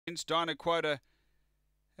Dynaquota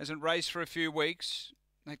hasn't raced for a few weeks.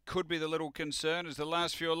 That could be the little concern as the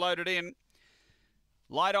last few are loaded in.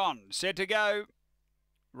 Light on, set to go.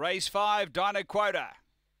 Race 5, Dynaquota.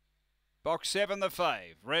 Box 7, the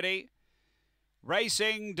fave. Ready?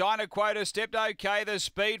 Racing, Dynaquota stepped okay. The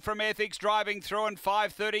speed from Ethics driving through and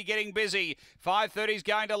 5:30 getting busy. 5:30's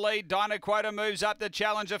going to lead. Dynaquota moves up the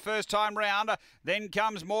challenger first time round. Then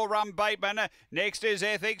comes More Rum Bateman. Next is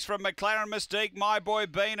Ethics from McLaren Mystique, My Boy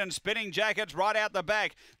Bean and Spinning Jackets right out the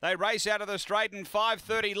back. They race out of the straight and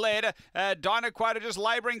 5:30 led. Dynaquota just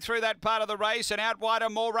labouring through that part of the race and out wide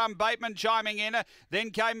More Rum Bateman chiming in. Then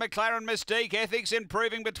came McLaren Mystique. Ethics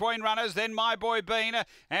improving between runners. Then My Boy Bean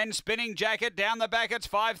and Spinning Jacket down the back. It's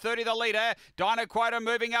 5:30 the leader. Dynaquota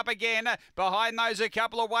moving up again. Behind those a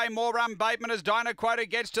couple away. More Rum Bateman as Dynaquota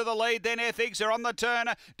gets to the lead. Then Ethics are on the turn.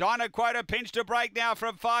 Dynaquota pinched a break now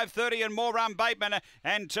from 5:30 and More Rum Bateman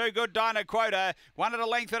and Too Good Dynaquota. 1 at a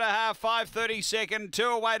length and a half. 5:30 second. 2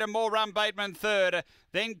 away to More Rum Bateman third.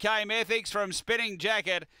 Then came Ethics from Spinning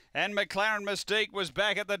Jacket and McLaren Mystique was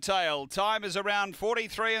back at the tail. Time is around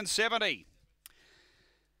 43 and 70.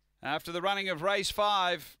 After the running of race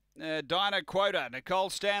 5, Dynaquota, Nicole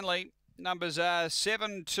Stanley, numbers are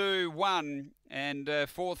 7-2-1 and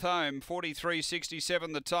fourth home,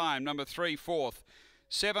 43.67 the time, number 3 fourth,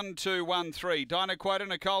 7-2-1-3. Dynaquota,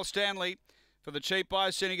 Nicole Stanley for the Cheap Buy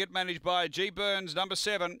Syndicate managed by G. Burns, number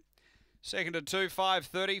 7. Second to 2,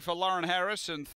 5:30 for Lauren Harris and